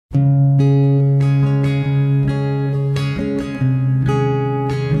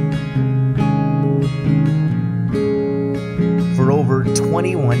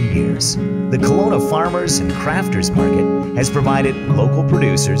21 years, the Kelowna Farmers and Crafters Market has provided local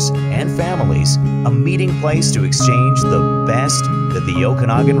producers and families a meeting place to exchange the best that the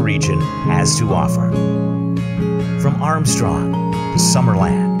Okanagan region has to offer. From Armstrong to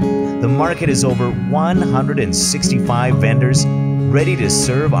Summerland, the market has over 165 vendors ready to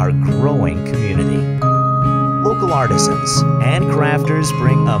serve our growing community. Local artisans and crafters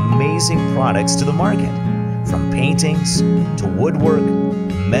bring amazing products to the market, from paintings to woodwork,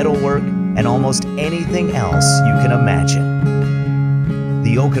 metalwork, and almost anything else you can imagine.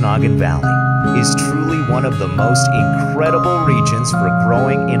 The Okanagan Valley is truly one of the most incredible regions for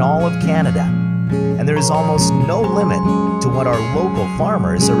growing in all of Canada, and there is almost no limit to what our local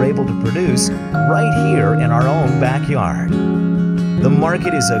farmers are able to produce right here in our own backyard. The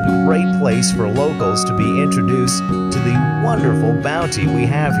market is a great place for locals to be introduced to the wonderful bounty we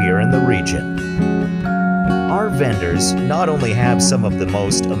have here in the region. Our vendors not only have some of the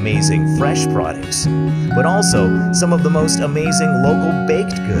most amazing fresh products, but also some of the most amazing local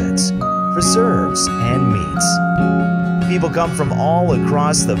baked goods, preserves, and meats. People come from all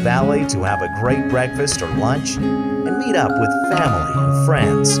across the valley to have a great breakfast or lunch and meet up with family and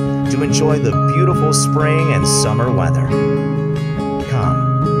friends to enjoy the beautiful spring and summer weather.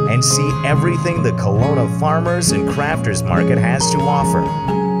 Come and see everything the Kelowna Farmers and Crafters Market has to offer.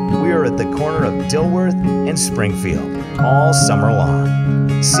 We are at the corner of Dilworth and Springfield all summer long.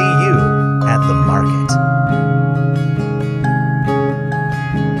 See you at the market.